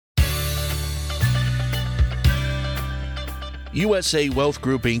USA Wealth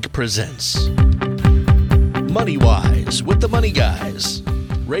Group, Inc. presents MoneyWise with the Money Guys.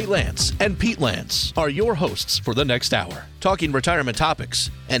 Ray Lantz and Pete Lantz are your hosts for the next hour, talking retirement topics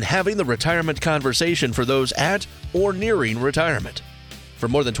and having the retirement conversation for those at or nearing retirement. For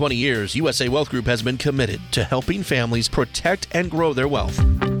more than 20 years, USA Wealth Group has been committed to helping families protect and grow their wealth.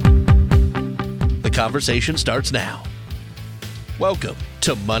 The conversation starts now. Welcome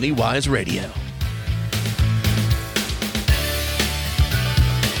to MoneyWise Radio.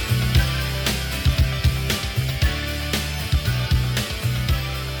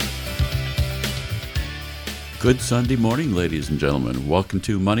 Good Sunday morning, ladies and gentlemen. Welcome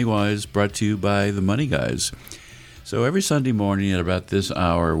to MoneyWise, brought to you by the Money Guys. So every Sunday morning at about this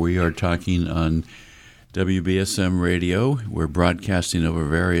hour, we are talking on WBSM radio. We're broadcasting over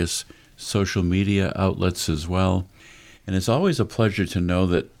various social media outlets as well. And it's always a pleasure to know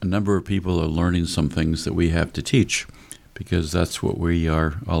that a number of people are learning some things that we have to teach, because that's what we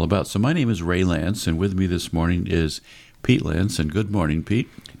are all about. So my name is Ray Lantz, and with me this morning is Pete Lantz. And good morning, Pete.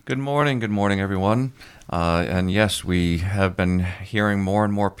 Good morning, everyone. And yes, we have been hearing more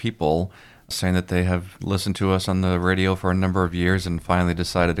and more people saying that they have listened to us on the radio for a number of years and finally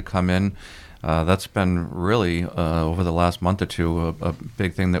decided to come in. That's been really, over the last month or two, a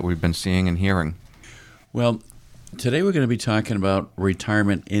big thing that we've been seeing and hearing. Well, today we're going to be talking about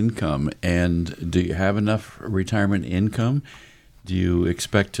retirement income. And do you have enough retirement income? Do you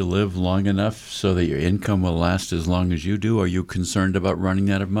expect to live long enough so that your income will last as long as you do? Are you concerned about running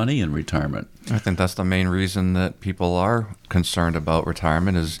out of money in retirement? I think that's the main reason that people are concerned about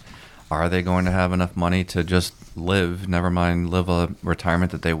retirement is, are they going to have enough money to just live, never mind live a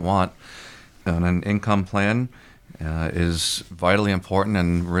retirement that they want? And an income plan is vitally important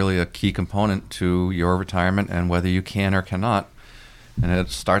and really a key component to your retirement and whether you can or cannot. And it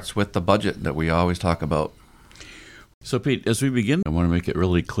starts with the budget that we always talk about. So, Pete, as we begin, I want to make it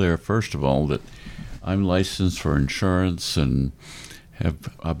really clear, first of all, that I'm licensed for insurance and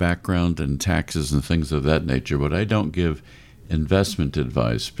have a background in taxes and things of that nature, but I don't give investment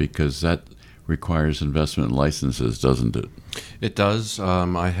advice because that requires investment licenses, doesn't it? It does.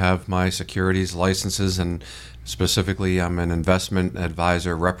 I have my securities licenses, and specifically I'm an investment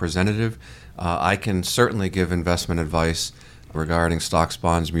advisor representative. I can certainly give investment advice regarding stocks,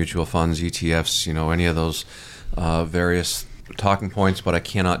 bonds, mutual funds, ETFs, any of those various talking points, but I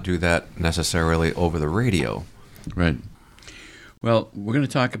cannot do that necessarily over the radio. Right. Well, we're going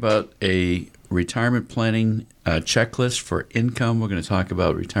to talk about a retirement planning checklist for income. We're going to talk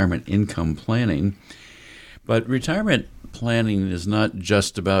about retirement income planning. But retirement planning is not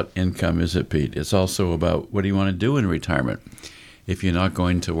just about income, is it, Pete? It's also about what do you want to do in retirement? If you're not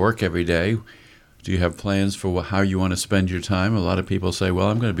going to work every day, do you have plans for how you want to spend your time? A lot of people say, well,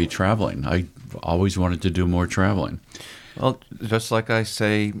 I'm going to be traveling. I always wanted to do more traveling. Well, just like I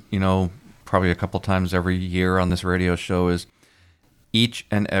say, probably a couple times every year on this radio show is each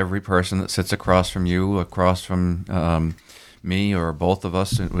and every person that sits across from you, across from me or both of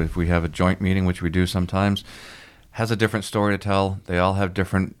us, if we have a joint meeting, which we do sometimes, has a different story to tell. They all have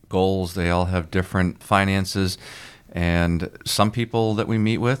different goals. They all have different finances. And some people that we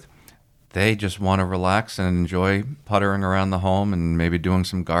meet with, they just want to relax and enjoy puttering around the home and maybe doing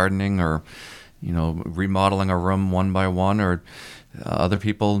some gardening or, remodeling a room one by one. Or other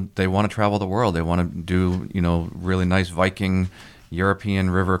people, they want to travel the world. They want to do, really nice Viking European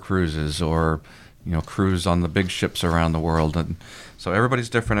river cruises or, cruise on the big ships around the world. And so everybody's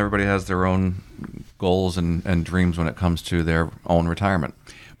different. Everybody has their own goals and dreams when it comes to their own retirement.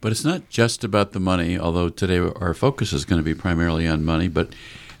 But it's not just about the money, although today our focus is going to be primarily on money, but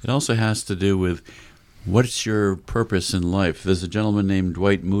it also has to do with what's your purpose in life. There's a gentleman named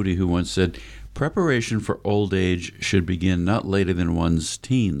Dwight Moody who once said, preparation for old age should begin not later than one's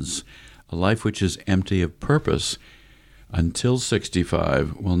teens. A life which is empty of purpose until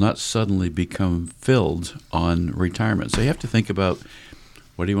 65 will not suddenly become filled on retirement. So you have to think about,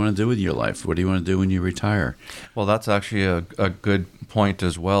 what do you want to do with your life? What do you want to do when you retire? Well, that's actually a good point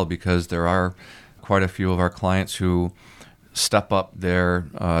as well, because there are quite a few of our clients who step up their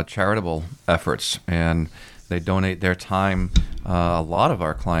charitable efforts and they donate their time. A lot of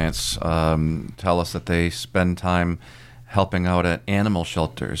our clients tell us that they spend time helping out at animal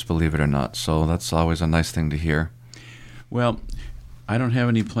shelters, believe it or not. So that's always a nice thing to hear. Well, I don't have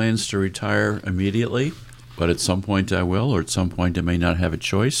any plans to retire immediately, but at some point I will, or at some point I may not have a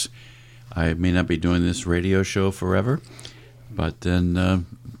choice. I may not be doing this radio show forever, but then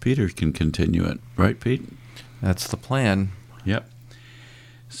Peter can continue it. Right, Pete? That's the plan. Yep.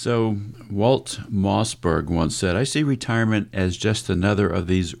 So Walt Mossberg once said, I see retirement as just another of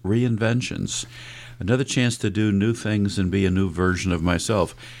these reinventions. another chance to do new things and be a new version of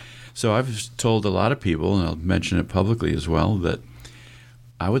myself. So I've told a lot of people, and I'll mention it publicly as well, that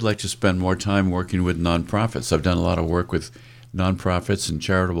I would like to spend more time working with nonprofits. I've done a lot of work with nonprofits and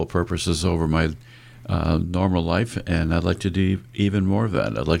charitable purposes over my normal life, and I'd like to do even more of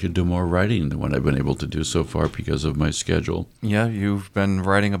that. I'd like to do more writing than what I've been able to do so far because of my schedule. Yeah, you've been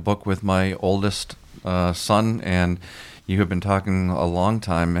writing a book with my oldest son, and you have been talking a long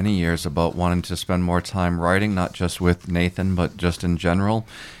time, many years, about wanting to spend more time writing, not just with Nathan, but just in general.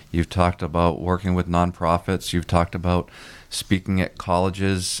 You've talked about working with nonprofits. You've talked about speaking at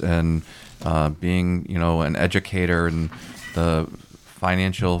colleges and being, an educator in the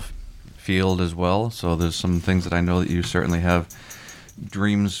financial field as well. So there's some things that I know that you certainly have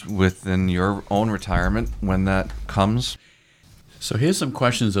dreams within your own retirement when that comes. So here's some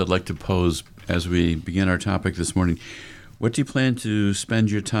questions I'd like to pose as we begin our topic this morning. What do you plan to spend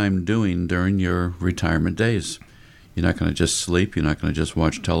your time doing during your retirement days? You're not going to just sleep. You're not going to just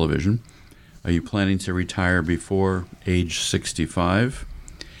watch television. Are you planning to retire before age 65?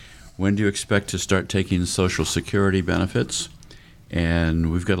 When do you expect to start taking Social Security benefits?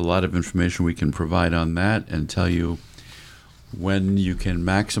 And we've got a lot of information we can provide on that and tell you when you can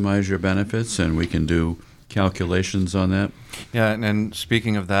maximize your benefits, and we can do calculations on that. Yeah, and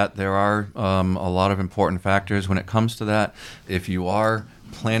speaking of that, there are a lot of important factors when it comes to that. If you are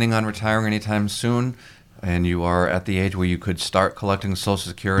planning on retiring anytime soon, and you are at the age where you could start collecting Social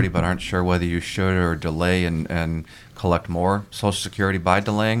Security but aren't sure whether you should or delay and collect more Social Security by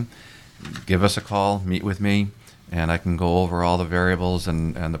delaying, give us a call, meet with me, and I can go over all the variables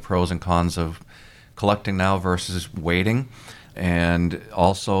and the pros and cons of collecting now versus waiting. And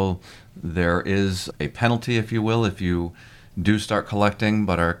also, there is a penalty, if you will, if you do start collecting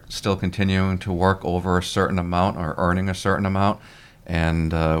but are still continuing to work over a certain amount or earning a certain amount.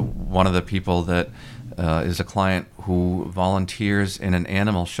 And one of the people that is a client who volunteers in an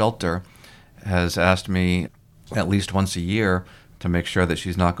animal shelter has asked me at least once a year to make sure that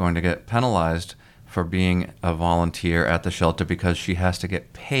she's not going to get penalized for being a volunteer at the shelter, because she has to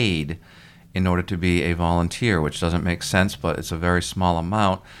get paid in order to be a volunteer, which doesn't make sense, but it's a very small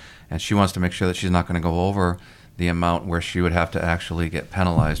amount. And she wants to make sure that she's not going to go over the amount where she would have to actually get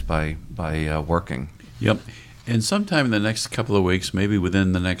penalized by working. Yep. And sometime in the next couple of weeks, maybe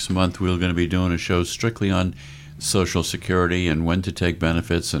within the next month, we're going to be doing a show strictly on Social Security and when to take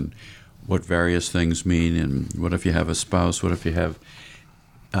benefits and what various things mean, and what if you have a spouse, what if you have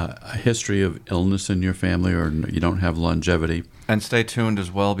a history of illness in your family or you don't have longevity. And stay tuned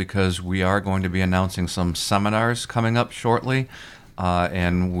as well, because we are going to be announcing some seminars coming up shortly,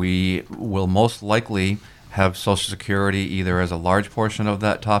 and we will most likely have Social Security either as a large portion of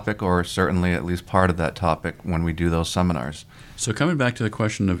that topic or certainly at least part of that topic when we do those seminars. So coming back to the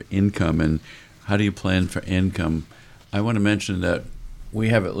question of income and how do you plan for income, I want to mention that we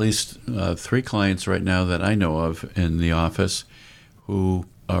have at least 3 clients right now that I know of in the office who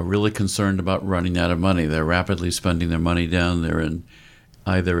are really concerned about running out of money. They're rapidly spending their money down. They're in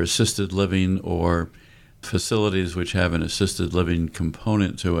either assisted living or facilities which have an assisted living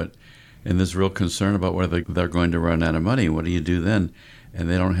component to it. And there's real concern about whether they're going to run out of money. What do you do then? And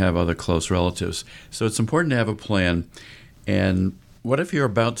they don't have other close relatives. So it's important to have a plan. And what if you're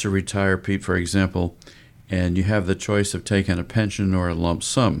about to retire, Pete, for example, and you have the choice of taking a pension or a lump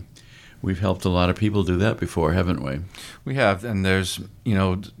sum? We've helped a lot of people do that before, haven't we? We have, and there's,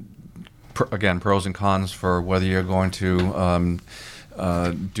 again, pros and cons for whether you're going to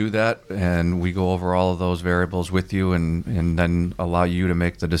do that, and we go over all of those variables with you and then allow you to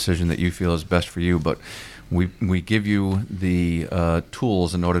make the decision that you feel is best for you. But we give you the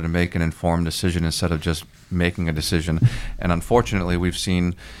tools in order to make an informed decision instead of just making a decision. And unfortunately, we've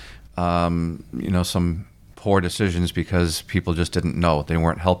seen, some poor decisions because people just didn't know. They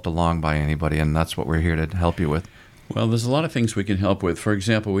weren't helped along by anybody, and that's what we're here to help you with. Well, there's a lot of things we can help with. For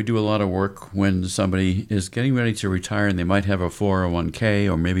example, we do a lot of work when somebody is getting ready to retire and they might have a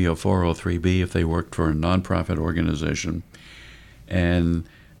 401k or maybe a 403b if they worked for a nonprofit organization. And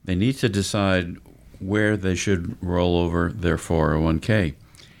they need to decide where they should roll over their 401k.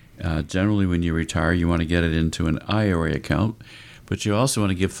 Generally, when you retire, you want to get it into an IRA account, but you also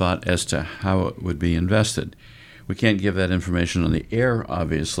want to give thought as to how it would be invested. We can't give that information on the air,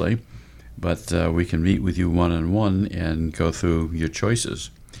 obviously, but we can meet with you one-on-one and go through your choices.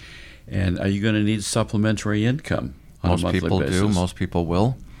 And are you going to need supplementary income on a monthly basis? Most people do. Most people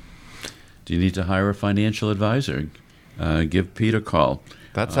will. Do you need to hire a financial advisor? Give Pete a call.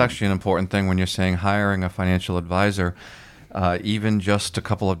 That's actually an important thing when you're saying hiring a financial advisor. Even just a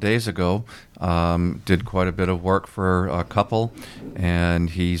couple of days ago, did quite a bit of work for a couple,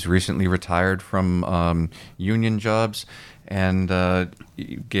 and he's recently retired from union jobs, and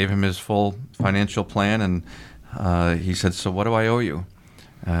gave him his full financial plan, and he said, "So what do I owe you?"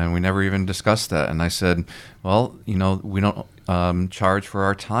 And we never even discussed that. And I said, "Well, we don't charge for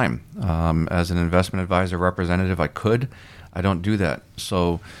our time. As an investment advisor representative, I don't do that.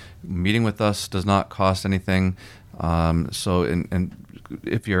 So meeting with us does not cost anything. So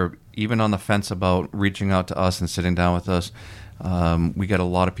if you're even on the fence about reaching out to us and sitting down with us, we get a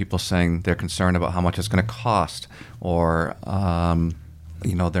lot of people saying they're concerned about how much it's going to cost, or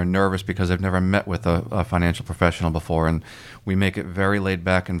they're nervous because they've never met with a financial professional before. And we make it very laid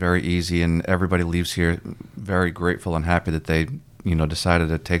back and very easy, and everybody leaves here very grateful and happy that they decided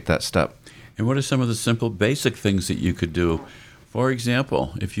to take that step. And what are some of the simple, basic things that you could do? For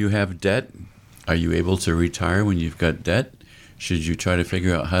example, if you have debt, are you able to retire when you've got debt? Should you try to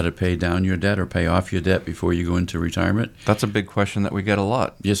figure out how to pay down your debt or pay off your debt before you go into retirement? That's a big question that we get a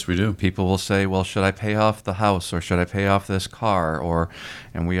lot. Yes, we do. People will say, well, should I pay off the house, or should I pay off this car?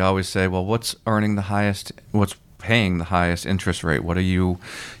 And we always say, well, what's paying the highest interest rate? What are you,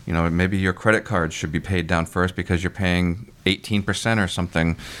 maybe your credit card should be paid down first because you're paying 18% or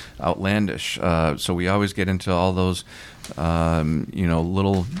something outlandish. So we always get into all those,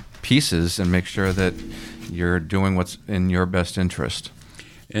 little pieces and make sure that you're doing what's in your best interest.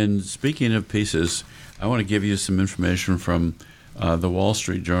 And speaking of pieces, I want to give you some information from the Wall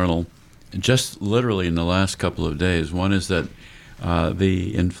Street Journal, just literally in the last couple of days. One is that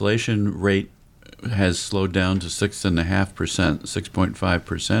the inflation rate has slowed down to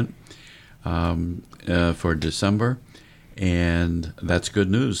 6.5%, 6.5% for December, and that's good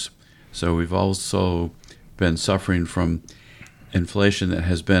news. So we've also been suffering from inflation that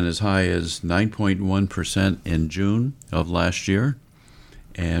has been as high as 9.1% in June of last year,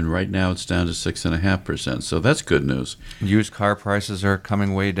 and right now it's down to 6.5%. So that's good news. Used car prices are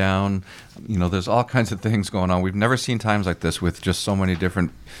coming way down. There's all kinds of things going on. We've never seen times like this with just so many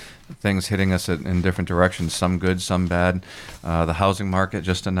different things hitting us in different directions, some good, some bad. The housing market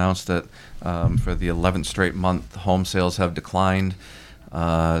just announced that for the 11th straight month, home sales have declined.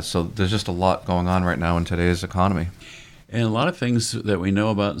 So there's just a lot going on right now in today's economy. And a lot of things that we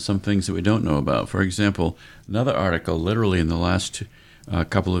know about and some things that we don't know about. For example, another article literally in the last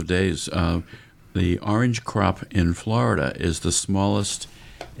couple of days, the orange crop in Florida is the smallest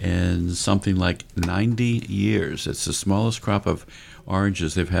in something like 90 years. It's the smallest crop of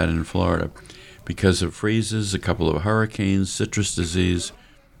oranges they've had in Florida because of freezes, a couple of hurricanes, citrus disease.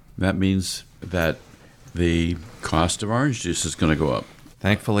 That means that the cost of orange juice is going to go up.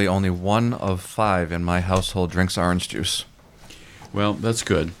 Thankfully, only 1 of 5 in my household drinks orange juice. Well, that's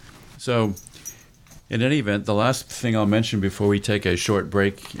good. So, in any event, the last thing I'll mention before we take a short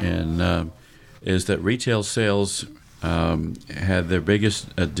break is that retail sales had their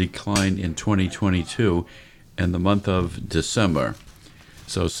biggest decline in 2022 in the month of December.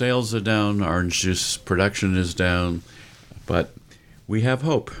 So sales are down, orange juice production is down, but we have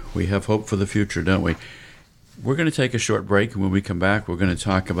hope. We have hope for the future, don't we? We're going to take a short break, and when we come back, we're going to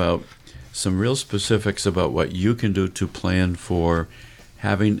talk about some real specifics about what you can do to plan for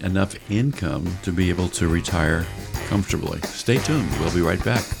having enough income to be able to retire comfortably. Stay tuned. We'll be right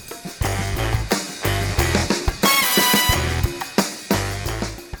back.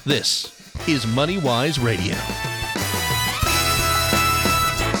 This is MoneyWise Radio.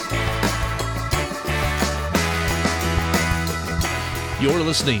 You're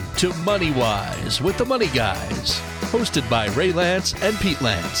listening to MoneyWise with the Money Guys, hosted by Ray Lantz and Pete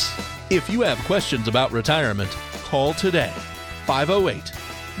Lantz. If you have questions about retirement, call today,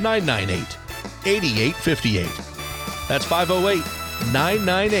 508-998-8858. That's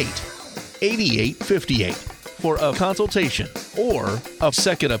 508-998-8858 for a consultation or a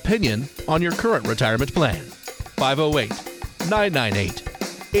second opinion on your current retirement plan.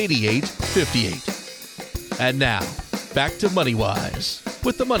 508-998-8858. And now, back to MoneyWise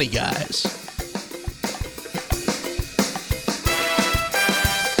with the Money Guys.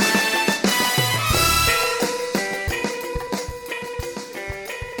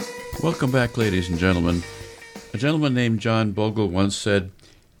 Welcome back, ladies and gentlemen. A gentleman named John Bogle once said,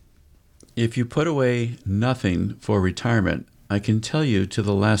 "If you put away nothing for retirement, I can tell you to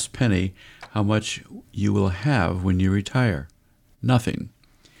the last penny how much you will have when you retire. Nothing."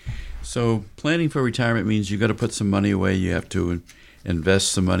 So planning for retirement means you've got to put some money away. You have to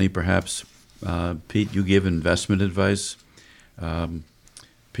invest some money, perhaps. Pete, you give investment advice.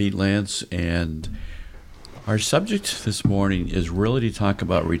 Pete Lantz, and our subject this morning is really to talk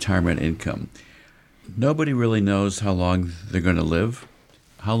about retirement income. nobody really knows how long they're going to live.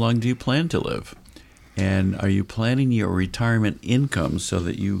 How long do you plan to live? And are you planning your retirement income so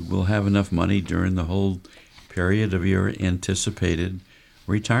that you will have enough money during the whole period of your anticipated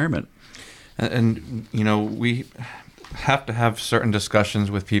retirement? And we have to have certain discussions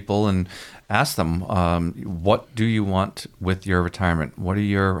with people and ask them, what do you want with your retirement? What are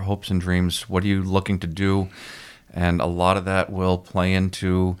your hopes and dreams? What are you looking to do? And a lot of that will play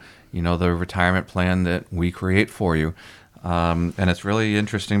into, the retirement plan that we create for you. And it's really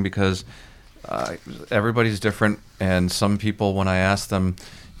interesting because everybody's different, and some people, when I ask them,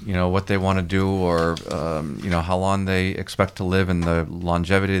 what they want to do, or how long they expect to live, and the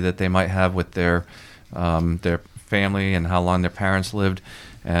longevity that they might have with their family, and how long their parents lived,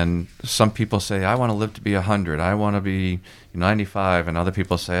 and some people say, I want to live to be 100, I want to be 95, and other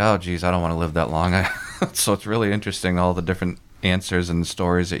people say, oh geez, I don't want to live that long. So it's really interesting, all the different answers and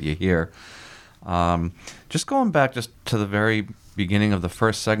stories that you hear. Just going back just to the very beginning of the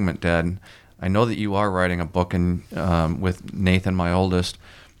first segment, Dad, I know that you are writing a book with Nathan, my oldest.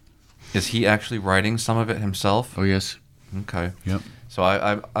 Is he actually writing some of it himself? Oh, yes. Okay. Yep. So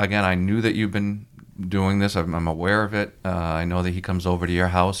I knew that you've been doing this. I'm aware of it. I know that he comes over to your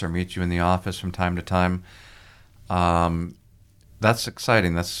house or meets you in the office from time to time. That's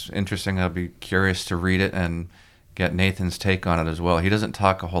exciting. That's interesting. I'll be curious to read it and get Nathan's take on it as well. He doesn't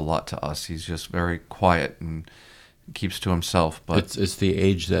talk a whole lot to us. He's just very quiet and keeps to himself. But it's the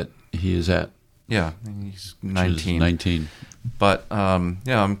age that he is at. Yeah, he's 19. 19. But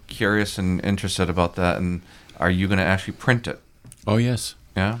I'm curious and interested about that. And are you going to actually print it? Oh, yes.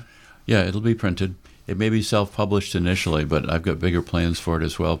 Yeah? Yeah, it'll be printed. It may be self-published initially, but I've got bigger plans for it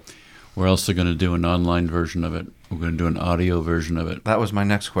as well. We're also going to do an online version of it. We're going to do an audio version of it. That was my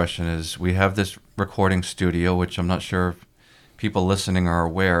next question, is we have this recording studio, which I'm not sure if people listening are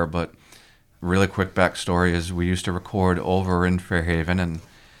aware, but really quick backstory is we used to record over in Fairhaven, and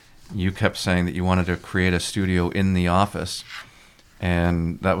you kept saying that you wanted to create a studio in the office,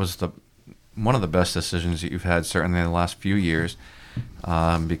 and that was one of the best decisions that you've had certainly in the last few years,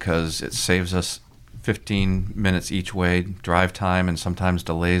 because it saves us 15 minutes each way drive time and sometimes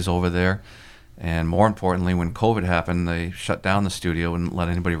delays over there. And more importantly, when COVID happened, they shut down the studio and let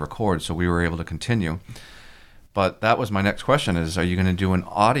anybody record, so we were able to continue. But that was my next question, is are you going to do an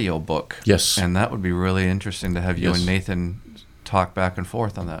audio book? Yes. And that would be really interesting to have you and Nathan talk back and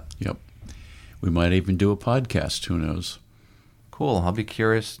forth on that. Yep. We might even do a podcast, who knows? Cool. I'll be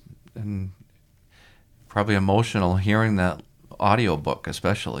curious and probably emotional hearing that audio book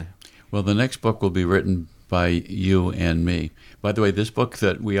especially. Well, the next book will be written by you and me. By the way, this book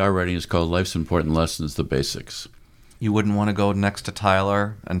that we are writing is called Life's Important Lessons, The Basics. You wouldn't want to go next to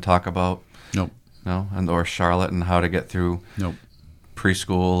Tyler and talk about... Nope. No? Or Charlotte and how to get through Nope.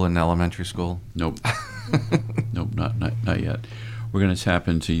 preschool and elementary school? Nope. Nope, not yet. We're going to tap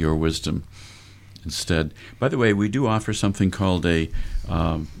into your wisdom instead. By the way, we do offer something called a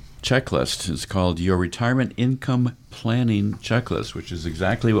checklist. It's called Your Retirement Income Planning Checklist, which is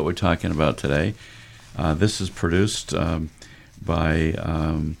exactly what we're talking about today. This is produced by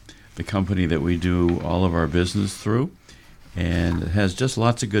the company that we do all of our business through, and it has just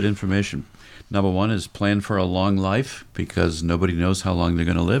lots of good information. Number one is plan for a long life, because nobody knows how long they're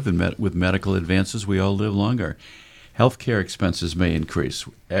going to live, and with medical advances, we all live longer. Healthcare expenses may increase.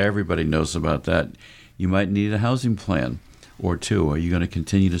 Everybody knows about that. You might need a housing plan or two. Are you going to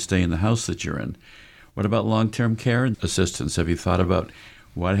continue to stay in the house that you're in? What about long-term care assistance? Have you thought about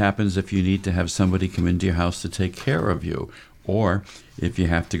what happens if you need to have somebody come into your house to take care of you, or if you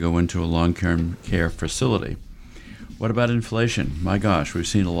have to go into a long-term care facility? What about inflation? My gosh, we've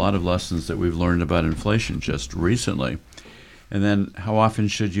seen a lot of lessons that we've learned about inflation just recently. And then how often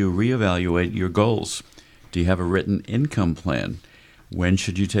should you reevaluate your goals? Do you have a written income plan? When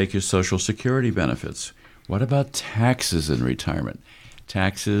should you take your Social Security benefits? What about taxes in retirement?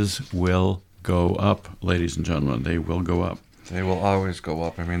 Taxes will go up, ladies and gentlemen. They will go up. They will always go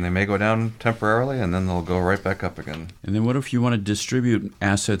up. I mean, they may go down temporarily, and then they'll go right back up again. And then what if you want to distribute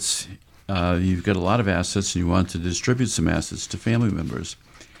assets? You've got a lot of assets, and you want to distribute some assets to family members.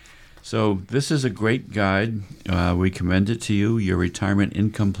 So this is a great guide. We commend it to you, Your Retirement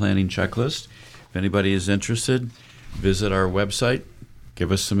Income Planning Checklist. If anybody is interested, visit our website.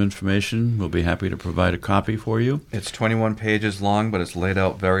 Give us some information. We'll be happy to provide a copy for you. It's 21 pages long, but it's laid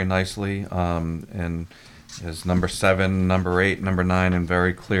out very nicely, and is number 7, number 8, number 9, and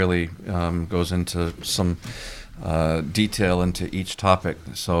very clearly goes into some detail into each topic.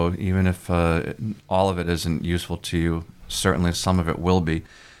 So even if all of it isn't useful to you, certainly some of it will be.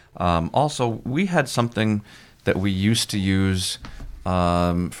 Also, we had something that we used to use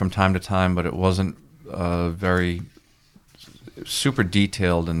from time to time, but it wasn't very super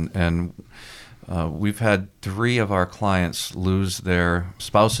detailed, and we've had 3 of our clients lose their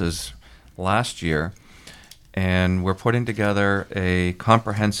spouses last year, and we're putting together a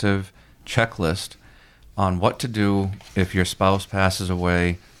comprehensive checklist on what to do if your spouse passes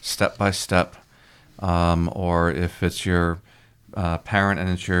away, step by step, or if it's your parent and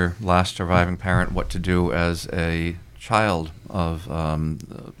it's your last surviving parent, what to do as a child of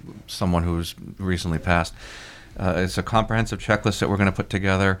someone who's recently passed. It's a comprehensive checklist that we're going to put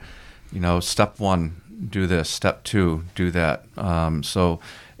together. Step 1, do this. Step 2, do that. So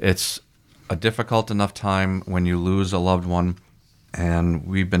it's a difficult enough time when you lose a loved one, and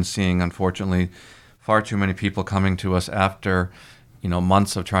we've been seeing, unfortunately, far too many people coming to us after,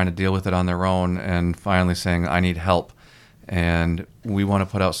 months of trying to deal with it on their own and finally saying, I need help. And we want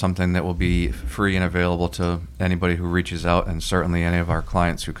to put out something that will be free and available to anybody who reaches out, and certainly any of our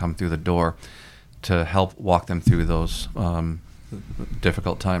clients who come through the door, to help walk them through those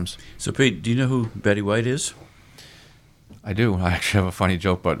difficult times. So, Pete, do you know who Betty White is? I do. I actually have a funny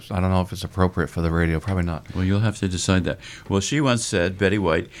joke, but I don't know if it's appropriate for the radio. Probably not. Well, you'll have to decide that. Well, she once said, Betty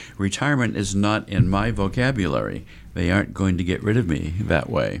White, retirement is not in my vocabulary. They aren't going to get rid of me that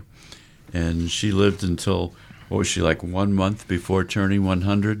way. And she lived until, what was she, like 1 month before turning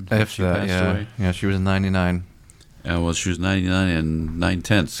 100? If she that, passed yeah. away? Yeah, she was 99. Well, she was 99 and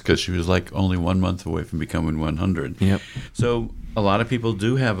 9/10 because she was like only 1 month away from becoming 100. Yep. So a lot of people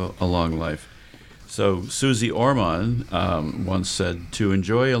do have a long life. So Susie Orman once said, to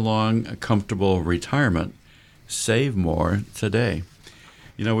enjoy a long, comfortable retirement, save more today.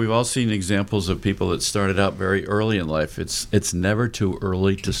 We've all seen examples of people that started out very early in life. It's never too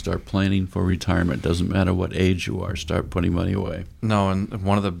early to start planning for retirement. Doesn't matter what age you are, start putting money away. No, and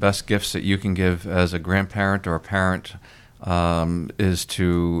one of the best gifts that you can give as a grandparent or a parent is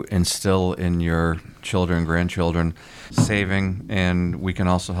to instill in your children, grandchildren, saving, and we can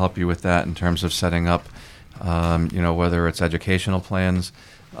also help you with that in terms of setting up, whether it's educational plans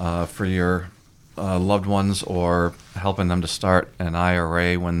for your loved ones or helping them to start an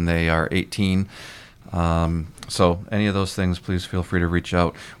IRA when they are 18. So any of those things, please feel free to reach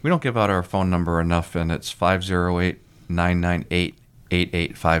out. We don't give out our phone number enough, and it's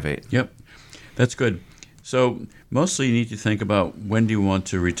 508-998-8858. Yep, that's good. So mostly you need to think about when do you want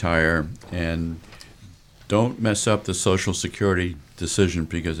to retire, and don't mess up the Social Security decision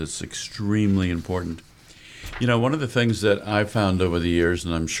because it's extremely important. One of the things that I've found over the years,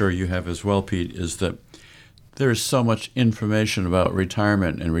 and I'm sure you have as well, Pete, is that there's so much information about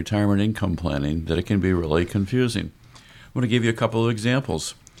retirement and retirement income planning that it can be really confusing. I'm going to give you a couple of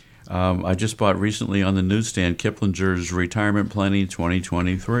examples. I just bought recently on the newsstand Kiplinger's Retirement Planning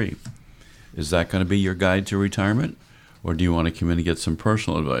 2023. Is that going to be your guide to retirement, or do you want to come in and get some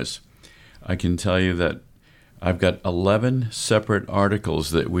personal advice? I can tell you that I've got 11 separate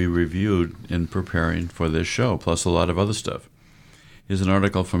articles that we reviewed in preparing for this show, plus a lot of other stuff. Here's an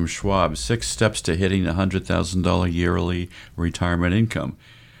article from Schwab, 6 Steps to Hitting $100,000 Yearly Retirement Income.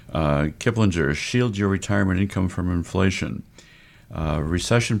 Kiplinger, Shield Your Retirement Income from Inflation.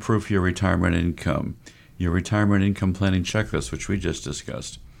 Recession-Proof Your Retirement Income. Your Retirement Income Planning Checklist, which we just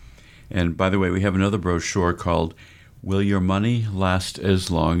discussed. And by the way, we have another brochure called Will Your Money Last as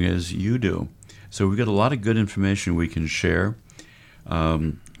Long as You Do? So we've got a lot of good information we can share.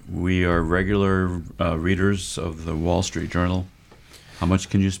 We are regular readers of the Wall Street Journal. How much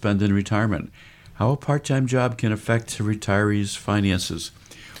can you spend in retirement? How a part-time job can affect retirees' finances.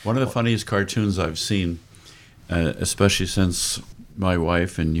 One of the funniest cartoons I've seen, especially since my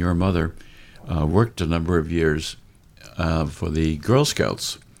wife and your mother worked a number of years for the Girl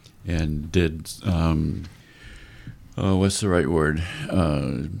Scouts and did, what's the right word?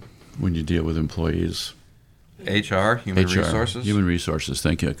 When you deal with employees. HR, Human Resources? Human Resources,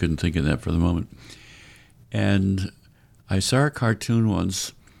 thank you. I couldn't think of that for the moment. And I saw a cartoon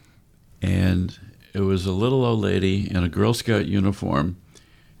once, and it was a little old lady in a Girl Scout uniform,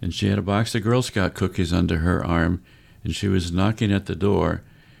 and she had a box of Girl Scout cookies under her arm, and she was knocking at the door,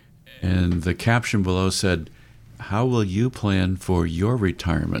 and the caption below said, "How will you plan for your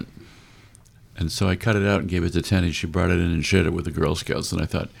retirement?" And so I cut it out and gave it to Tenny. She brought it in and shared it with the Girl Scouts, and I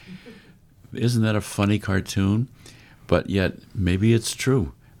thought, isn't that a funny cartoon? But yet, maybe it's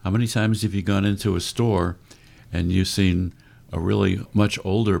true. How many times have you gone into a store and you've seen a really much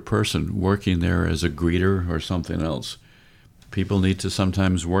older person working there as a greeter or something else? People need to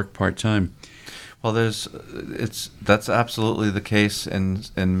sometimes work part-time. Well, that's absolutely the case in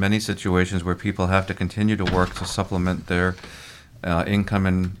many situations where people have to continue to work to supplement their income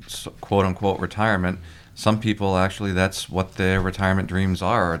and quote-unquote retirement. some people actually that's what their retirement dreams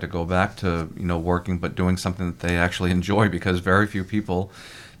are, to go back to, working but doing something that they actually enjoy, because very few people,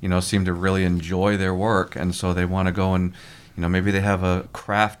 seem to really enjoy their work, and so they want to go and, maybe they have a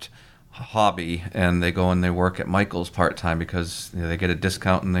craft hobby and they go and they work at Michael's part-time because they get a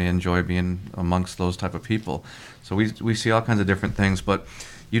discount and they enjoy being amongst those type of people. So we see all kinds of different things, but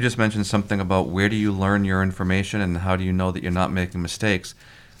you just mentioned something about where do you learn your information and how do you know that you're not making mistakes.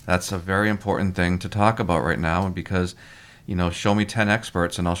 That's a very important thing to talk about right now, because show me 10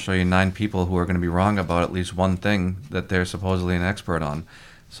 experts and I'll show you 9 people who are going to be wrong about at least one thing that they're supposedly an expert on.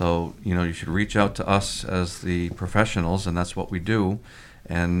 So you should reach out to us as the professionals, and that's what we do,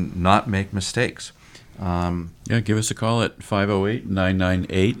 and not make mistakes. Give us a call at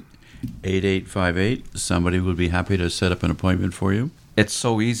 508-998-8858. Somebody would be happy to set up an appointment for you. It's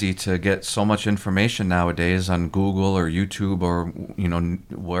so easy to get so much information nowadays on Google or YouTube or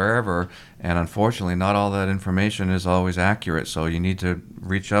wherever, and unfortunately not all that information is always accurate, so you need to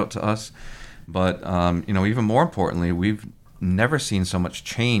reach out to us. But even more importantly, we've never seen so much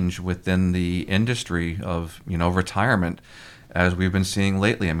change within the industry of retirement as we've been seeing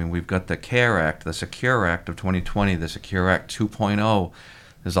lately. I mean, we've got the CARE Act, the Secure Act of 2020, the Secure Act 2.0.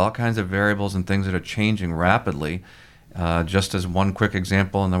 There's all kinds of variables and things that are changing rapidly. Just as one quick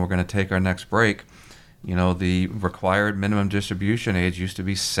example, and then we're going to take our next break, the required minimum distribution age used to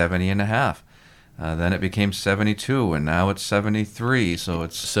be 70 and a half. Then it became 72, and now it's 73. So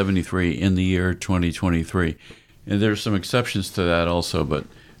it's 73 in the year 2023. And there's some exceptions to that also, but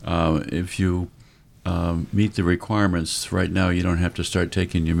if you meet the requirements, right now you don't have to start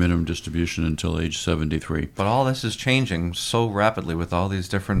taking your minimum distribution until age 73. But all this is changing so rapidly with all these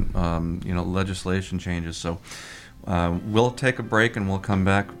different legislation changes. So we'll take a break and we'll come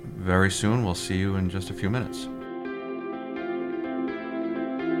back very soon. We'll see you in just a few minutes.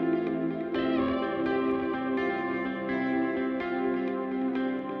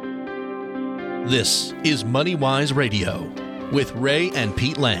 This is MoneyWise Radio with Ray and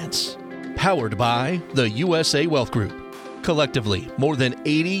Pete Lantz, powered by the USA Wealth Group. Collectively, more than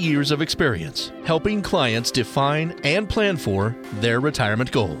 80 years of experience helping clients define and plan for their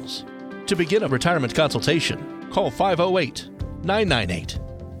retirement goals. To begin a retirement consultation, call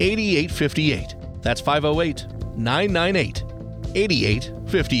 508-998-8858. That's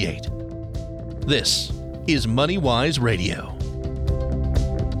 508-998-8858. This is MoneyWise Radio.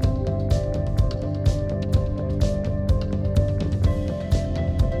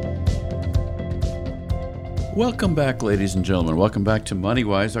 Welcome back, ladies and gentlemen. Welcome back to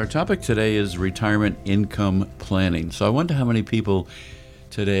MoneyWise. Our topic today is retirement income planning. So I wonder how many people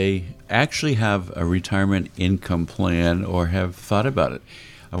today actually have a retirement income plan or have thought about it.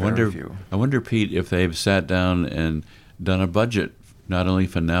 I wonder, Pete, if they've sat down and done a budget, not only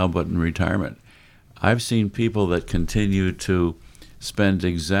for now but in retirement. I've seen people that continue to spend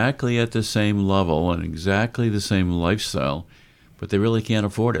exactly at the same level and exactly the same lifestyle, but they really can't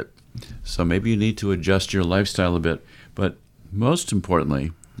afford it. So maybe you need to adjust your lifestyle a bit, but most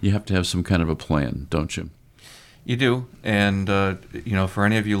importantly, you have to have some kind of a plan, don't you? You do, and for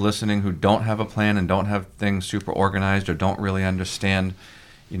any of you listening who don't have a plan and don't have things super organized or don't really understand,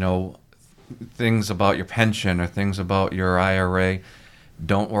 things about your pension or things about your IRA,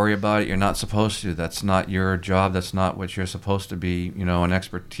 don't worry about it. You're not supposed to. That's not your job. That's not what you're supposed to be, an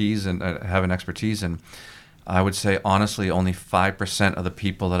expertise and have an expertise in. I would say, honestly, only 5% of the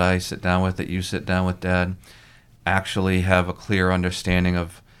people that I sit down with, that you sit down with, Dad, actually have a clear understanding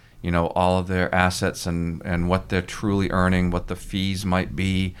of, all of their assets and what they're truly earning, what the fees might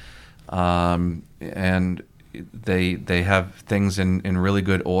be, and they have things in really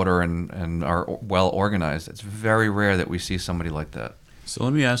good order and are well organized. It's very rare that we see somebody like that. So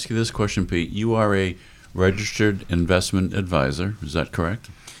let me ask you this question, Pete. You are a registered investment advisor, is that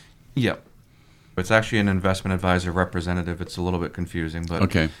correct? Yep. It's actually an investment advisor representative. It's a little bit confusing, but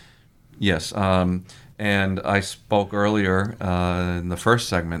okay. Yes. And I spoke earlier in the first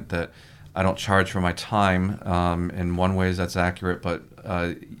segment that I don't charge for my time. In one way, that's accurate, but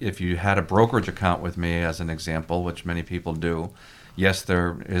if you had a brokerage account with me, as an example, which many people do, yes,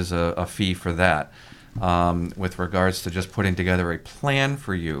 there is a fee for that. With regards to just putting together a plan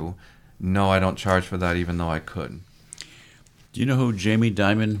for you, no, I don't charge for that, even though I could. Do you know who Jamie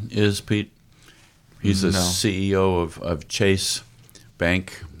Dimon is, Pete? He's the CEO of Chase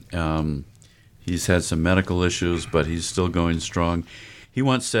Bank. He's had some medical issues, but he's still going strong. He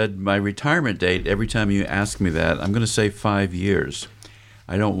once said, my retirement date, every time you ask me that, I'm going to say 5 years.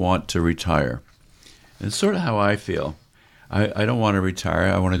 I don't want to retire. And it's sort of how I feel. I don't want to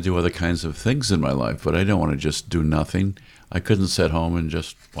retire. I want to do other kinds of things in my life, but I don't want to just do nothing. I couldn't sit home and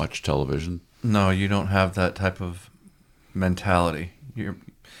just watch television. No, you don't have that type of mentality. You're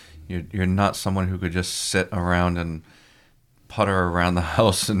not someone who could just sit around and putter around the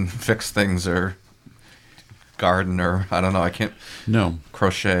house and fix things or garden or I don't know. I can't. No.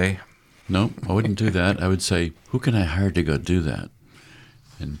 Crochet. No, I wouldn't do that. I would say, who can I hire to go do that?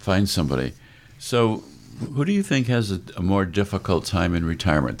 And find somebody. So who do you think has a more difficult time in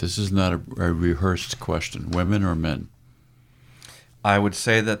retirement? This is not a rehearsed question. Women or men? I would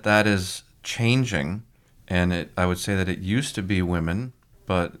say that is changing, and I would say that it used to be women,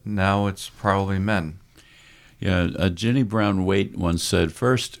 but now it's probably men. Yeah, Jenny Brown Waite once said,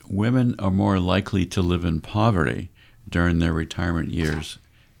 first, women are more likely to live in poverty during their retirement years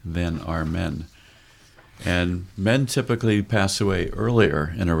than are men. And men typically pass away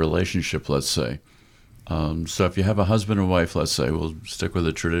earlier in a relationship, let's say. So if you have a husband and wife, let's say, we'll stick with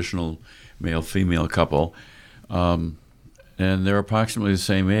a traditional male-female couple, and they're approximately the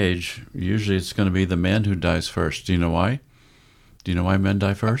same age, usually it's going to be the man who dies first. Do you know why? Do you know why men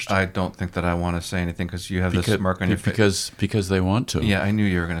die first? I don't think that I want to say anything because you have this smirk on your face. Because they want to. Yeah, I knew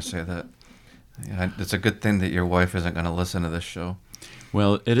you were going to say that. Yeah, it's a good thing that your wife isn't going to listen to this show.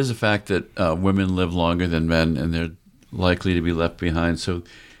 Well, it is a fact that women live longer than men, and they're likely to be left behind. So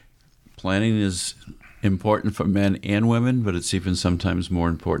planning is important for men and women, but it's even sometimes more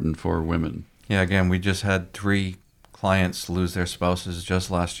important for women. Yeah, again, we just had 3 clients lose their spouses just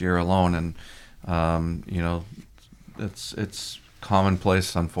last year alone, and it's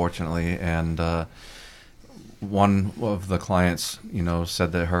commonplace, unfortunately. And one of the clients,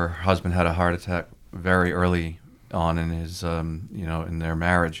 said that her husband had a heart attack very early on in his, in their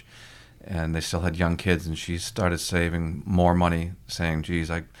marriage, and they still had young kids, and she started saving more money, saying, "Geez,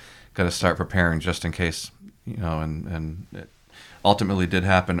 I got to start preparing just in case," and it ultimately did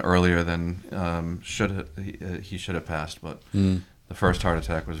happen earlier than he should have passed, but the first heart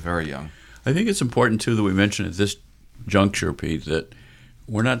attack was very young. I think it's important too that we mention at this juncture, Pete, that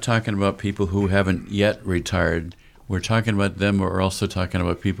we're not talking about people who haven't yet retired. We're talking about them, but we're also talking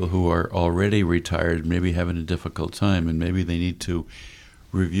about people who are already retired, maybe having a difficult time, and maybe they need to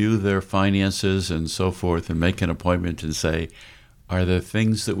review their finances and so forth and make an appointment and say, are there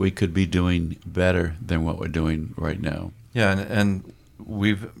things that we could be doing better than what we're doing right now? Yeah, and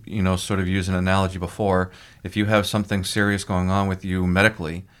we've, sort of used an analogy before. If you have something serious going on with you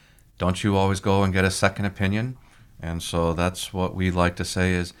medically, don't you always go and get a second opinion? And so that's what we like to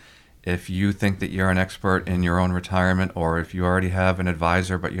say is, if you think that you're an expert in your own retirement, or if you already have an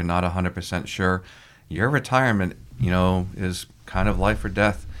advisor but you're not 100% sure, your retirement, is kind of life or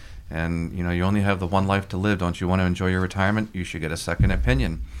death. And, you only have the one life to live. Don't you want to enjoy your retirement? You should get a second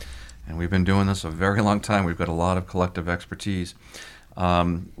opinion. And we've been doing this a very long time. We've got a lot of collective expertise.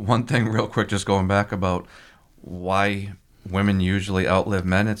 One thing real quick, just going back about why women usually outlive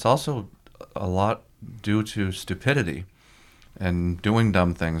men, it's also a lot due to stupidity and doing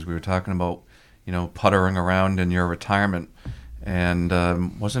dumb things. We were talking about, puttering around in your retirement. And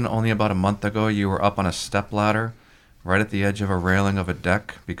wasn't it only about a month ago you were up on a stepladder right at the edge of a railing of a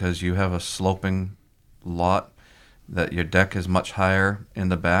deck because you have a sloping lot that your deck is much higher in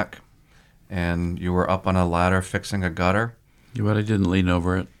the back, and you were up on a ladder fixing a gutter? But I didn't lean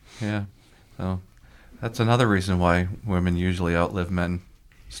over it. Yeah. So that's another reason why women usually outlive men.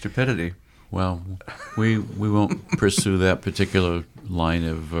 Stupidity. Well, we won't pursue that particular line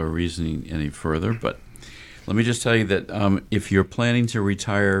of reasoning any further, but let me just tell you that if you're planning to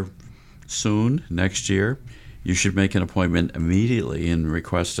retire soon, next year, you should make an appointment immediately and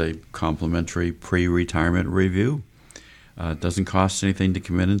request a complimentary pre-retirement review. It doesn't cost anything to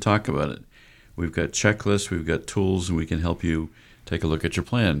come in and talk about it. We've got checklists, we've got tools, and we can help you take a look at your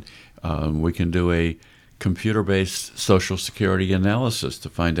plan. We can do a computer-based Social Security analysis to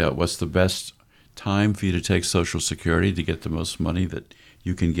find out what's the best time for you to take Social Security to get the most money that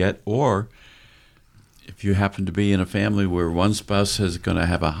you can get, or if you happen to be in a family where one spouse is going to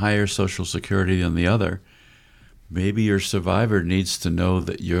have a higher Social Security than the other, maybe your survivor needs to know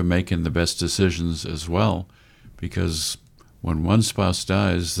that you're making the best decisions as well, because when one spouse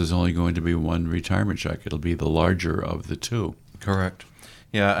dies, there's only going to be one retirement check. It'll be the larger of the two. Correct.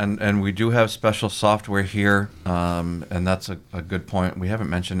 Yeah, and we do have special software here, and that's a good point. We haven't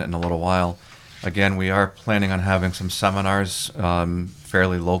mentioned it in a little while. Again, we are planning on having some seminars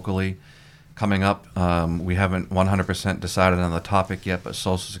fairly locally coming up. We haven't 100% decided on the topic yet, but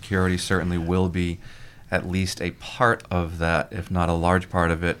Social Security certainly will be at least a part of that, if not a large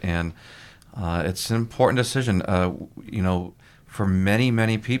part of it. And it's an important decision. For many,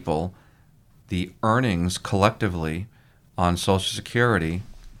 many people, the earnings collectively on Social Security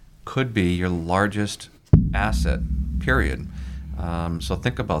could be your largest asset, period. So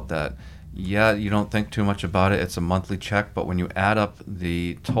think about that. yeah, you don't think too much about it. It's a monthly check, but when you add up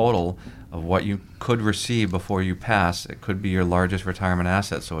the total of what you could receive before you pass, it could be your largest retirement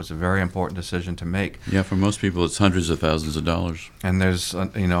asset. So it's a very important decision to make. Yeah, for most people, it's hundreds of thousands of dollars. And there's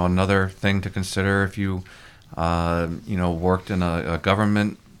another thing to consider if you worked in a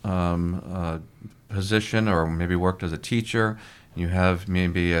government position, or maybe worked as a teacher. You have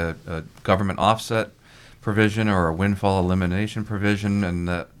maybe a government offset provision or a windfall elimination provision, and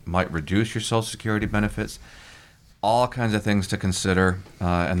that might reduce your Social Security benefits. All kinds of things to consider.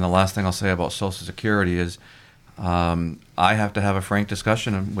 And the last thing I'll say about Social Security is I have to have a frank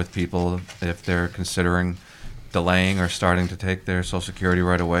discussion with people if they're considering delaying or starting to take their Social Security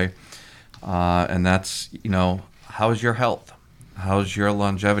right away. And that's, how's your health? How's your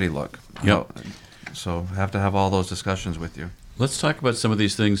longevity look? Yep. So I have to have all those discussions with you. Let's talk about some of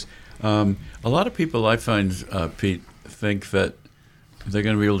these things. A lot of people, I find, Pete, think that they're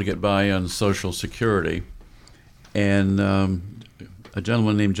going to be able to get by on Social Security. And a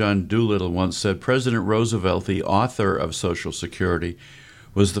gentleman named John Doolittle once said, President Roosevelt, the author of Social Security,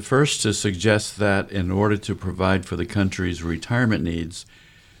 was the first to suggest that in order to provide for the country's retirement needs,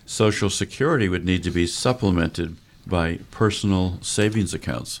 Social Security would need to be supplemented by personal savings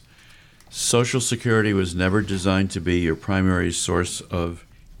accounts. Social Security was never designed to be your primary source of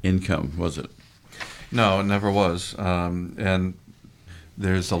income, was it? No, it never was. And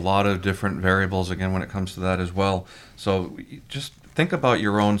there's a lot of different variables, again, when it comes to that as well. So just think about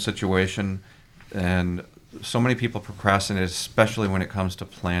your own situation. And so many people procrastinate, especially when it comes to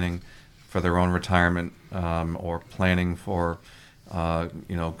planning for their own retirement, or planning for,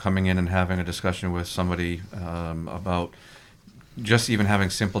 coming in and having a discussion with somebody about just even having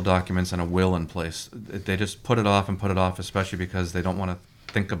simple documents and a will in place. They just put it off, especially because they don't want to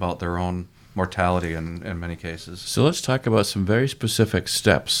think about their own mortality in many cases. So let's talk about some very specific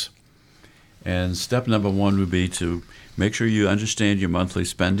steps. And step number one would be to make sure you understand your monthly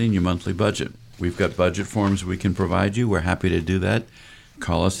spending, your monthly budget. We've got budget forms we can provide you. We're happy to do that.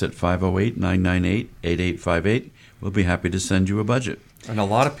 Call us at 508-998-8858. We'll be happy to send you a budget. And a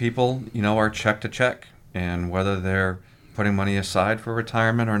lot of people, are check to check. And whether they're putting money aside for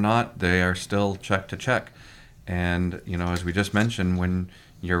retirement or not, they are still check to check. And, as we just mentioned, when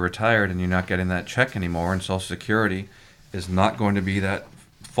you're retired and you're not getting that check anymore and Social Security is not going to be that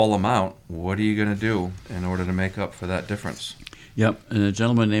full amount, what are you going to do in order to make up for that difference? Yep. And a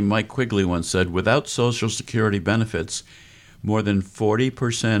gentleman named Mike Quigley once said, without Social Security benefits, more than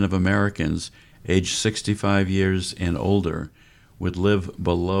 40% of Americans aged 65 years and older would live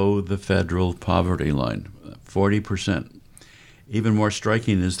below the federal poverty line. 40%. Even more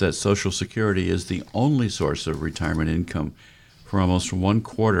striking is that Social Security is the only source of retirement income for almost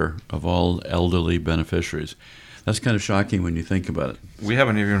 1/4 of all elderly beneficiaries. That's kind of shocking when you think about it. We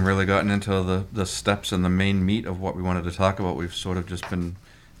haven't even really gotten into the steps and the main meat of what we wanted to talk about. We've sort of just been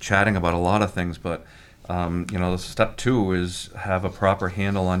chatting about a lot of things, but step 2 is have a proper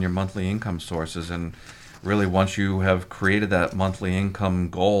handle on your monthly income sources. And really, once you have created that monthly income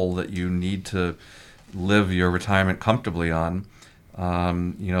goal that you need to live your retirement comfortably on,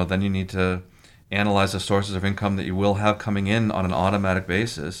 then you need to analyze the sources of income that you will have coming in on an automatic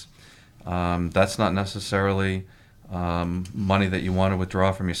basis. That's not necessarily money that you want to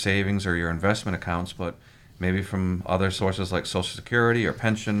withdraw from your savings or your investment accounts, but maybe from other sources like Social Security or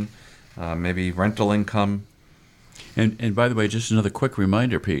pension, maybe rental income. And by the way, just another quick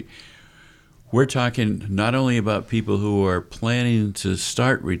reminder, Pete, we're talking not only about people who are planning to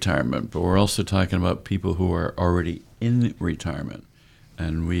start retirement, but we're also talking about people who are already in retirement.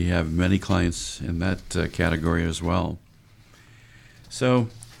 And we have many clients in that category as well. So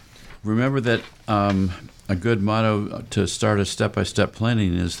remember that a good motto to start a step-by-step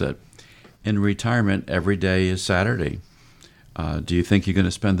planning is that in retirement, every day is Saturday. Do you think you're going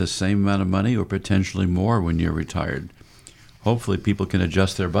to spend the same amount of money or potentially more when you're retired? Hopefully people can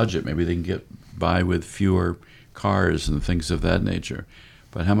adjust their budget. Maybe they can get by with fewer cars and things of that nature.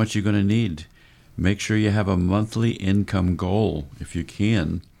 But how much are you going to need? Make sure you have a monthly income goal, if you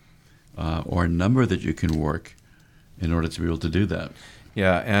can, or a number that you can work in order to be able to do that.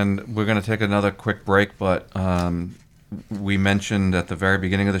 Yeah, and we're going to take another quick break, but we mentioned at the very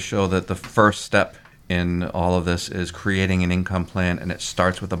beginning of the show that the first step in all of this is creating an income plan, and it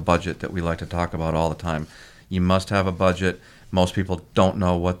starts with a budget that we like to talk about all the time. You must have a budget. Most people don't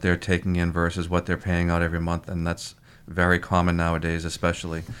know what they're taking in versus what they're paying out every month, and that's very common nowadays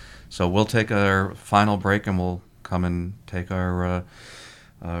especially. So we'll take our final break, and we'll come and take our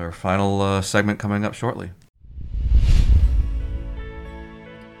final segment coming up shortly.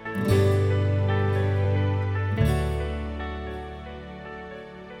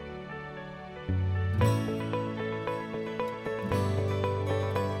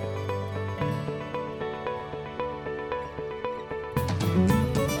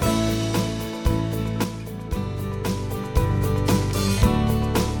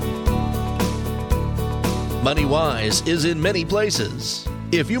 MoneyWise is in many places.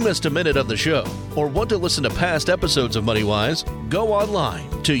 If you missed a minute of the show or want to listen to past episodes of MoneyWise, go online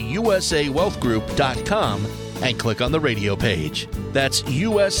to usawealthgroup.com and click on the radio page. That's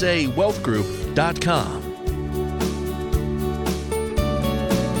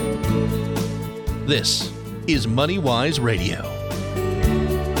usawealthgroup.com. This is MoneyWise Radio.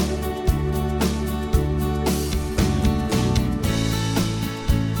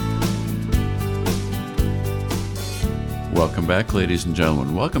 Welcome back, ladies and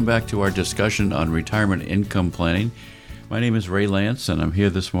gentlemen. Welcome back to our discussion on retirement income planning. My name is Ray Lantz, and I'm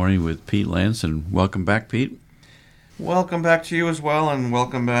here this morning with Pete Lantz. And welcome back, Pete. Welcome back to you as well, and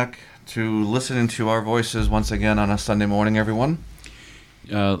welcome back to listening to our voices once again on a Sunday morning, everyone.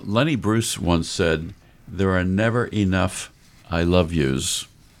 Lenny Bruce once said, "There are never enough I love yous."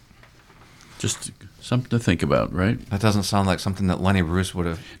 Just something to think about, right? That doesn't sound like something that Lenny Bruce would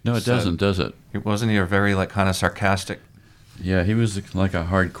have No, it said. doesn't, does it? Wasn't he a very kind of sarcastic? Yeah, he was like a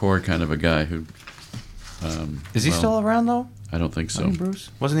hardcore kind of a guy who... Is he still around, though? I don't think so. Lenny Bruce?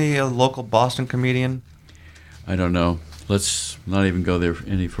 Wasn't he a local Boston comedian? I don't know. Let's not even go there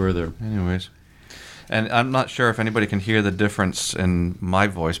any further. Anyways. And I'm not sure if anybody can hear the difference in my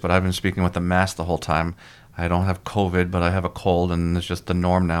voice, but I've been speaking with a mask the whole time. I don't have COVID, but I have a cold, and it's just the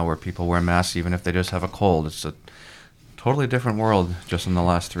norm now where people wear masks even if they just have a cold. It's a totally different world just in the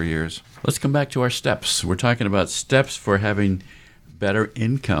last 3 years. Let's come back to our steps. We're talking about steps for having better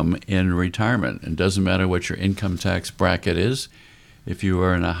income in retirement. It doesn't matter what your income tax bracket is. If you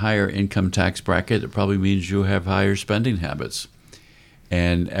are in a higher income tax bracket, it probably means you have higher spending habits.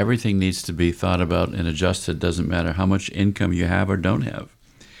 And everything needs to be thought about and adjusted. Doesn't matter how much income you have or don't have.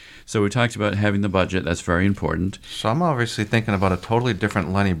 So we talked about having the budget. That's very important. So I'm obviously thinking about a totally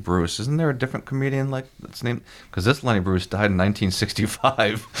different Lenny Bruce. Isn't there a different comedian like that's named? Because this Lenny Bruce died in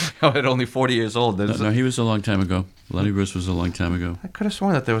 1965 at only 40 years old. No, he was a long time ago. Lenny Bruce was a long time ago. I could have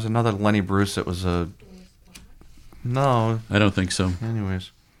sworn that there was another Lenny Bruce that was a... No. I don't think so.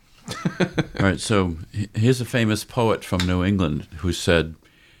 Anyways. All right, so here's a famous poet from New England who said,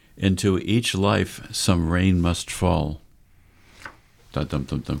 "Into each life some rain must fall." Dum, dum,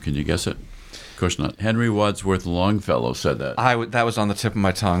 dum, dum. Can you guess it? Of course not. Henry Wadsworth Longfellow said that. That was on the tip of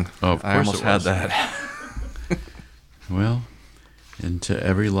my tongue. Oh, of course I almost it had was. that. Well, into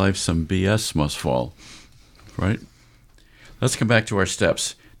every life some BS must fall, right? Let's come back to our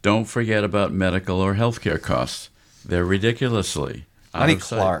steps. Don't forget about medical or healthcare costs. They're ridiculously out Lenny of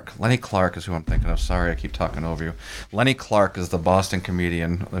sight. Clark. Lenny Clark is who I'm thinking of. Sorry, I keep talking over you. Lenny Clark is the Boston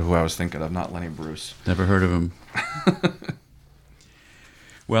comedian who I was thinking of, not Lenny Bruce. Never heard of him.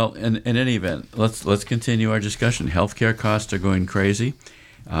 Well, in any event, let's continue our discussion. Healthcare costs are going crazy.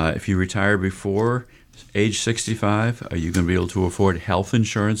 If you retire before age 65, are you going to be able to afford health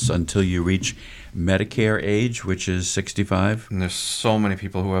insurance until you reach Medicare age, which is 65? And there's so many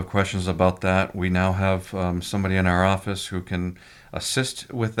people who have questions about that. We now have somebody in our office who can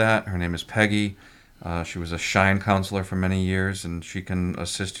assist with that. Her name is Peggy. She was a Shine counselor for many years, and she can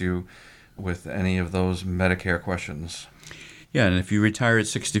assist you with any of those Medicare questions. Yeah, and if you retire at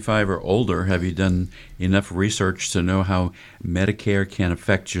 65 or older, have you done enough research to know how Medicare can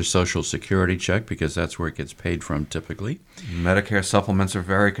affect your Social Security check? Because that's where it gets paid from typically. Medicare supplements are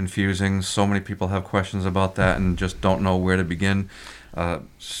very confusing. So many people have questions about that and just don't know where to begin.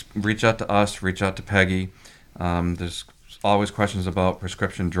 Reach out to us, reach out to Peggy. There's always questions about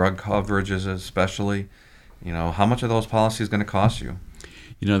prescription drug coverages especially. You know, how much are those policies going to cost you?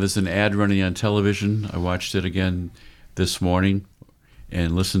 You know, there's an ad running on television. I watched it again this morning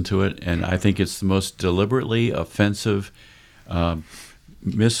and listened to it, and I think it's the most deliberately offensive,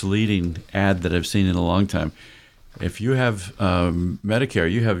 misleading ad that I've seen in a long time. If you have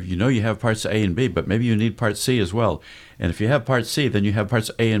Medicare, you have parts A and B, but maybe you need part C as well. And if you have part C, then you have parts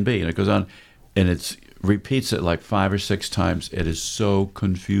A and B, and it goes on, and it repeats it like 5 or 6 times. It is so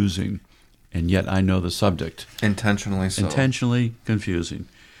confusing, and yet I know the subject. Intentionally so. Intentionally confusing.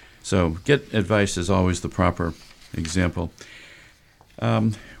 So get advice is always the proper example.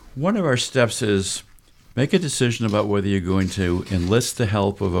 One of our steps is make a decision about whether you're going to enlist the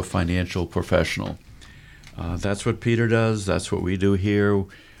help of a financial professional. That's what Peter does. That's what we do here.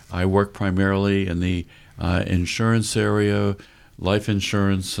 I work primarily in the insurance area, life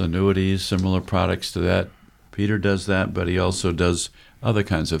insurance, annuities, similar products to that. Peter does that, but he also does other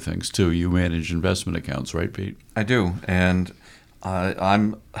kinds of things too. You manage investment accounts, right, Pete? I do, and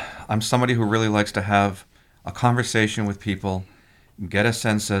I'm somebody who really likes to have a conversation with people, get a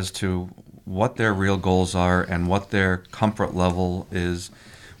sense as to what their real goals are and what their comfort level is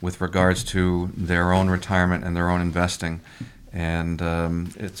with regards to their own retirement and their own investing. And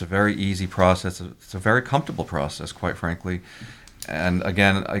it's a very easy process. It's a very comfortable process, quite frankly. And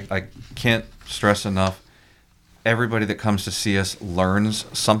again, I can't stress enough, everybody that comes to see us learns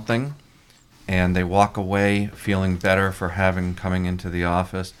something, and they walk away feeling better for coming into the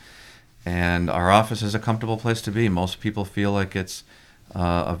office. And our office is a comfortable place to be. Most people feel like it's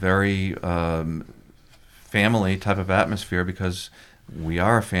a very family type of atmosphere, because we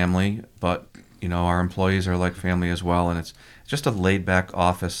are a family, but our employees are like family as well, and it's just a laid-back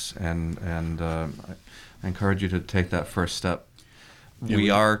office, and I encourage you to take that first step. Yeah,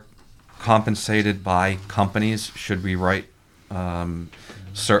 we are compensated by companies should we write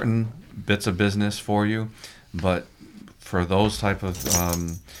certain bits of business for you, but for those type of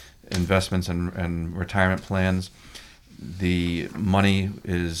investments and retirement plans, the money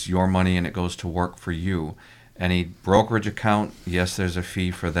is your money and it goes to work for you. Any brokerage account, yes, there's a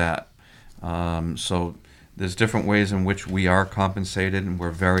fee for that. So there's different ways in which we are compensated, and we're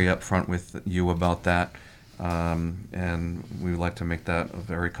very upfront with you about that. And we would like to make that a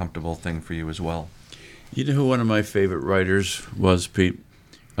very comfortable thing for you as well. You know who one of my favorite writers was, Pete?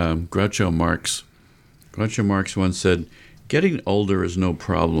 Groucho Marx. Groucho Marx once said, "Getting older is no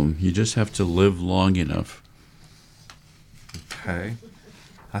problem. You just have to live long enough." Okay.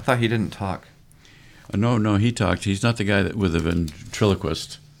 I thought he didn't talk. No, he talked. He's not the guy that with the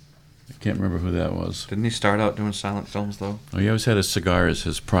ventriloquist. I can't remember who that was. Didn't he start out doing silent films, though? Oh, he always had a cigar as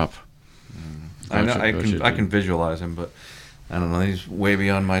his prop. I know. I can visualize him, but I don't know. He's way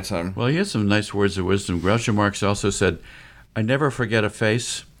beyond my time. Well, he had some nice words of wisdom. Groucho Marx also said, "I never forget a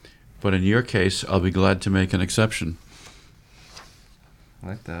face, but in your case, I'll be glad to make an exception." I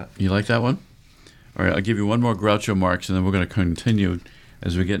like that. You like that one? All right, I'll give you one more Groucho Marx, and then we're going to continue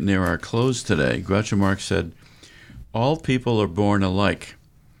as we get near our close today. Groucho Marx said, "All people are born alike,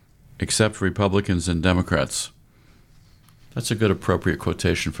 except Republicans and Democrats." That's a good, appropriate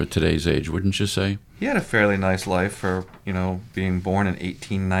quotation for today's age, wouldn't you say? He had a fairly nice life for, being born in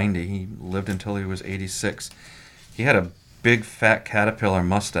 1890. He lived until he was 86. He had a big, fat caterpillar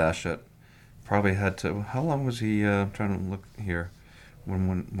mustache that probably had to... How long was he, trying to look here,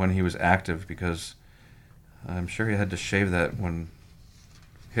 when he was active? Because I'm sure he had to shave that when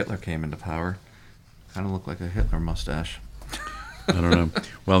Hitler came into power. Kind of looked like a Hitler mustache. I don't know.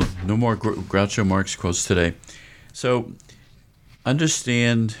 Well, no more Groucho Marx quotes today. So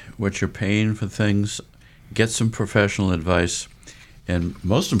understand what you're paying for things, get some professional advice, and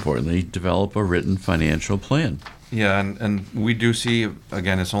most importantly, develop a written financial plan. Yeah, and we do see,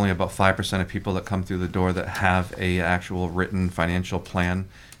 again, it's only about 5% of people that come through the door that have a actual written financial plan.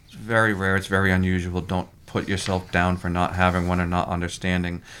 It's very rare. It's very unusual. Don't put yourself down for not having one or not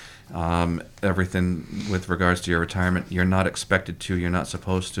understanding everything with regards to your retirement. You're not expected to. You're not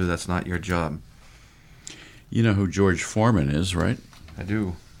supposed to. That's not your job. You know who George Foreman is, right? I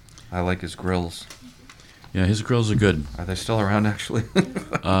do. I like his grills. Yeah, his grills are good. Are they still around, actually?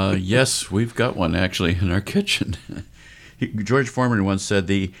 Yes, we've got one, actually, in our kitchen. George Foreman once said,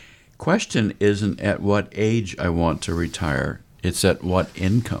 "The question isn't at what age I want to retire, it's at what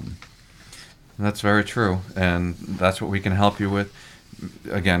income." That's very true, and that's what we can help you with.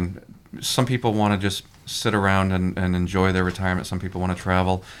 Again, some people want to just sit around and enjoy their retirement. Some people want to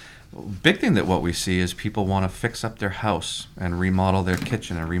travel. Big thing that what we see is people want to fix up their house and remodel their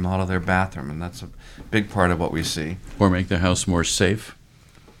kitchen and remodel their bathroom, and that's a big part of what we see. Or make the house more safe.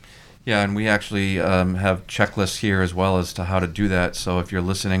 Yeah, and we actually have checklists here as well as to how to do that. So if you're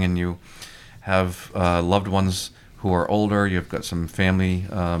listening and you have loved ones who are older, you've got some family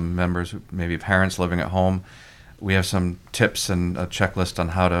members, maybe parents living at home, we have some tips and a checklist on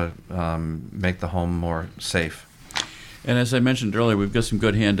how to make the home more safe. And as I mentioned earlier, we've got some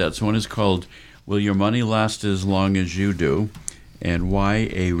good handouts. One is called "Will Your Money Last as Long as You Do?" and "Why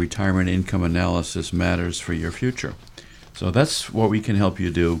a Retirement Income Analysis Matters for Your Future." So that's what we can help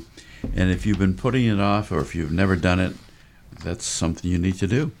you do. And if you've been putting it off, or if you've never done it, that's something you need to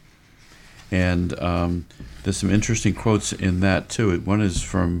do. And there's some interesting quotes in that, too. One is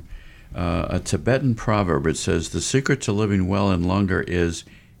from a Tibetan proverb. It says, "The secret to living well and longer is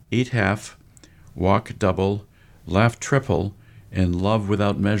eat half, walk double, laugh triple, and love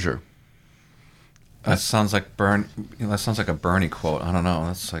without measure." That sounds like That sounds like a Bernie quote. I don't know.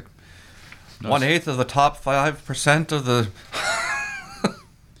 That's like 1/8 of the top 5% of the.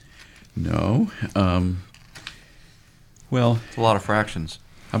 No. Well, It's a lot of fractions.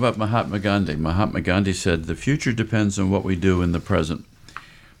 how about Mahatma Gandhi? Mahatma Gandhi said, "The future depends on what we do in the present."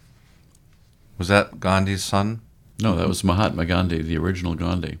 Was that Gandhi's son? No, that was Mahatma Gandhi, the original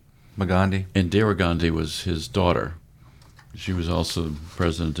Gandhi. Gandhi? Indira Gandhi was his daughter. She was also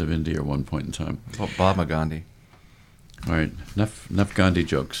president of India at one point in time. Well, Bob Gandhi. All right, enough Gandhi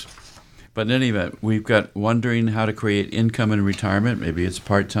jokes. But in any event, we've got wondering how to create income in retirement. Maybe it's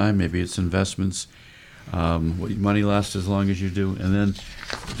part-time, maybe it's investments. Money lasts as long as you do. And then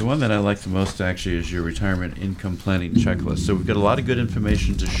the one that I like the most actually is your retirement income planning checklist. So we've got a lot of good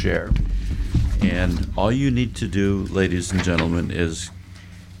information to share. And all you need to do, ladies and gentlemen, is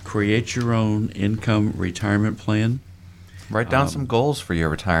create your own income retirement plan. Write down some goals for your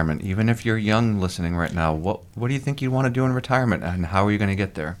retirement. Even if you're young listening right now, what do you think you want to do in retirement, and how are you going to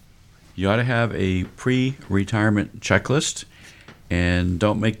get there? You ought to have a pre-retirement checklist, and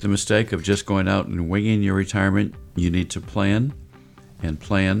don't make the mistake of just going out and winging your retirement. You need to plan and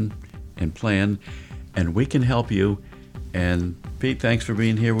plan and plan, and we can help you. And Pete, thanks for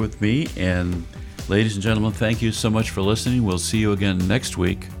being here with me. And ladies and gentlemen, thank you so much for listening. We'll see you again next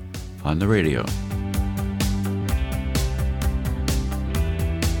week on the radio.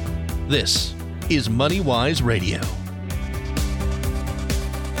 This is MoneyWise Radio.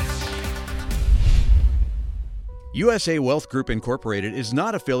 USA Wealth Group Incorporated is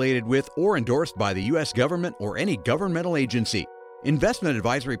not affiliated with or endorsed by the U.S. government or any governmental agency. Investment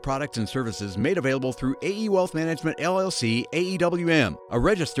advisory products and services made available through AE Wealth Management LLC, AEWM, a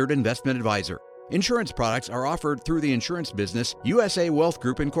registered investment advisor. Insurance products are offered through the insurance business USA Wealth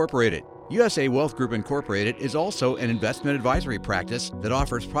Group Incorporated. USA Wealth Group Incorporated is also an investment advisory practice that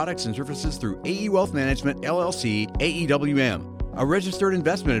offers products and services through AE Wealth Management LLC, AEWM, a registered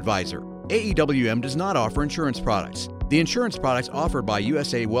investment advisor. AEWM does not offer insurance products. The insurance products offered by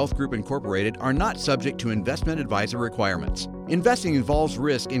USA Wealth Group Incorporated are not subject to investment advisor requirements. Investing involves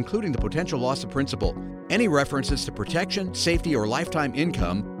risk, including the potential loss of principal. Any references to protection, safety, or lifetime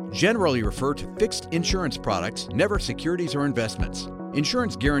income generally refer to fixed insurance products, never securities or investments.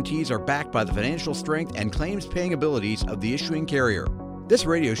 Insurance guarantees are backed by the financial strength and claims-paying abilities of the issuing carrier. This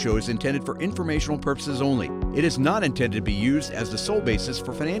radio show is intended for informational purposes only. It is not intended to be used as the sole basis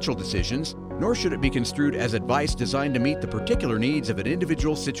for financial decisions, nor should it be construed as advice designed to meet the particular needs of an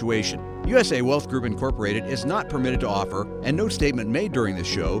individual situation. USA Wealth Group Incorporated is not permitted to offer, and no statement made during this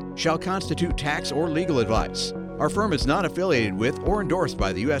show shall constitute tax or legal advice. Our firm is not affiliated with or endorsed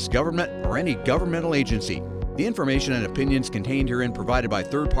by the U.S. government or any governmental agency. The information and opinions contained herein provided by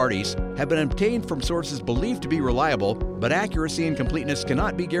third parties have been obtained from sources believed to be reliable, but accuracy and completeness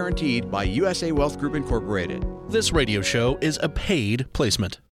cannot be guaranteed by USA Wealth Group Incorporated. This radio show is a paid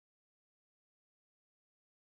placement.